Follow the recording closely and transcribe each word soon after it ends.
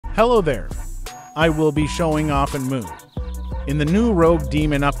Hello there. I will be showing off Enmu in the new Rogue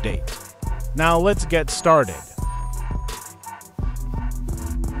Demon update. Now let's get started.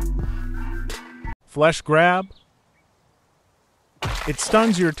 Flesh grab. It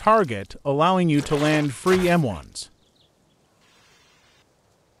stuns your target, allowing you to land free M1s.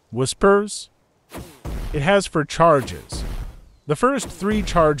 Whispers. It has for charges. The first 3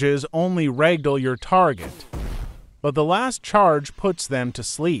 charges only ragdoll your target, but the last charge puts them to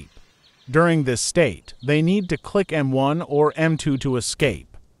sleep. During this state, they need to click M1 or M2 to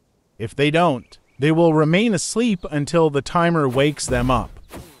escape. If they don't, they will remain asleep until the timer wakes them up.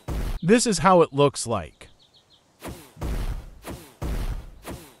 This is how it looks like.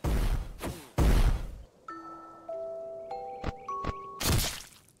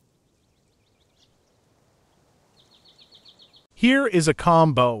 Here is a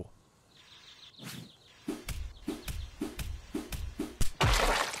combo.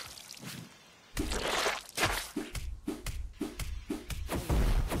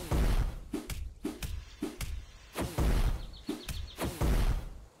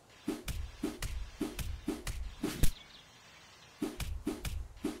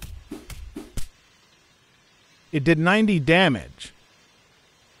 It did 90 damage.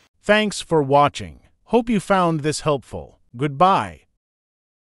 Thanks for watching. Hope you found this helpful. Goodbye.